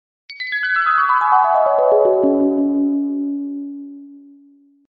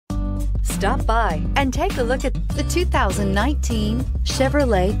Stop by and take a look at the 2019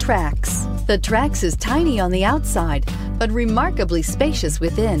 Chevrolet Trax. The Trax is tiny on the outside, but remarkably spacious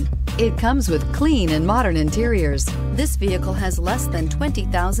within. It comes with clean and modern interiors. This vehicle has less than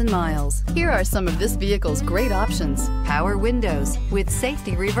 20,000 miles. Here are some of this vehicle's great options: power windows with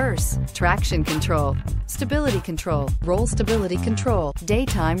safety reverse, traction control, stability control, roll stability control,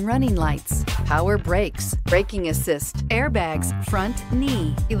 daytime running lights, power brakes, braking assist, airbags, front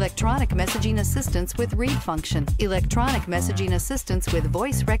knee, electronic messaging assistance with read function, electronic messaging assistance with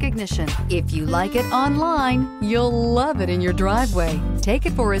voice recognition. If you like it online, you'll love it in your driveway. Take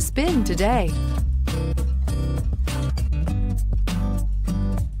it for a spin today.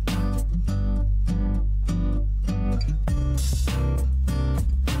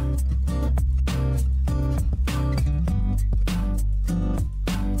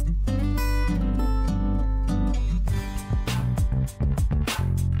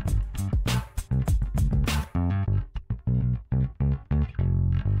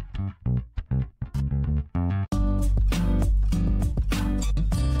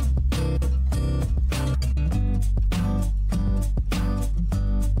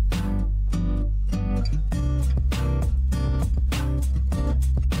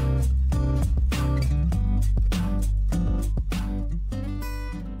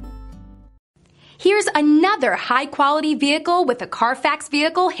 Here's another high-quality vehicle with a Carfax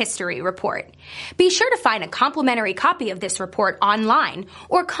Vehicle History Report. Be sure to find a complimentary copy of this report online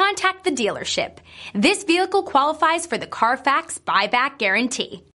or contact the dealership. This vehicle qualifies for the Carfax Buyback Guarantee.